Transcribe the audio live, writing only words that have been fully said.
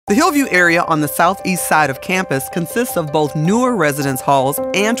The Hillview area on the southeast side of campus consists of both newer residence halls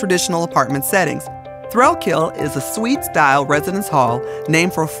and traditional apartment settings. Thrailkill is a suite-style residence hall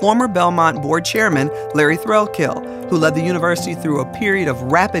named for former Belmont board chairman Larry Thrailkill, who led the university through a period of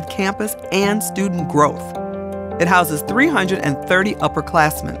rapid campus and student growth. It houses 330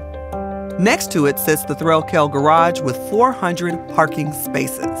 upperclassmen. Next to it sits the Thrailkill Garage with 400 parking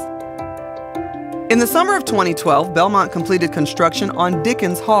spaces. In the summer of 2012, Belmont completed construction on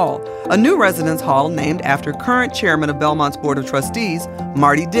Dickens Hall, a new residence hall named after current chairman of Belmont's Board of Trustees,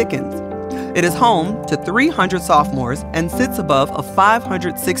 Marty Dickens. It is home to 300 sophomores and sits above a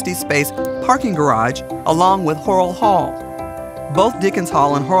 560-space parking garage along with Horrell Hall. Both Dickens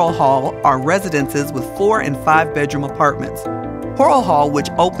Hall and Horrell Hall are residences with 4- and 5-bedroom apartments. Horrell Hall, which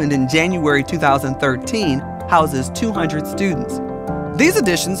opened in January 2013, houses 200 students. These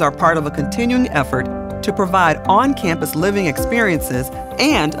additions are part of a continuing effort to provide on-campus living experiences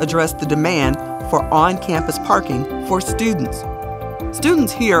and address the demand for on-campus parking for students.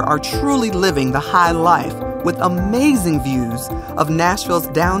 Students here are truly living the high life with amazing views of Nashville's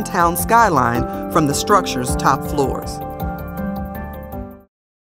downtown skyline from the structure's top floors.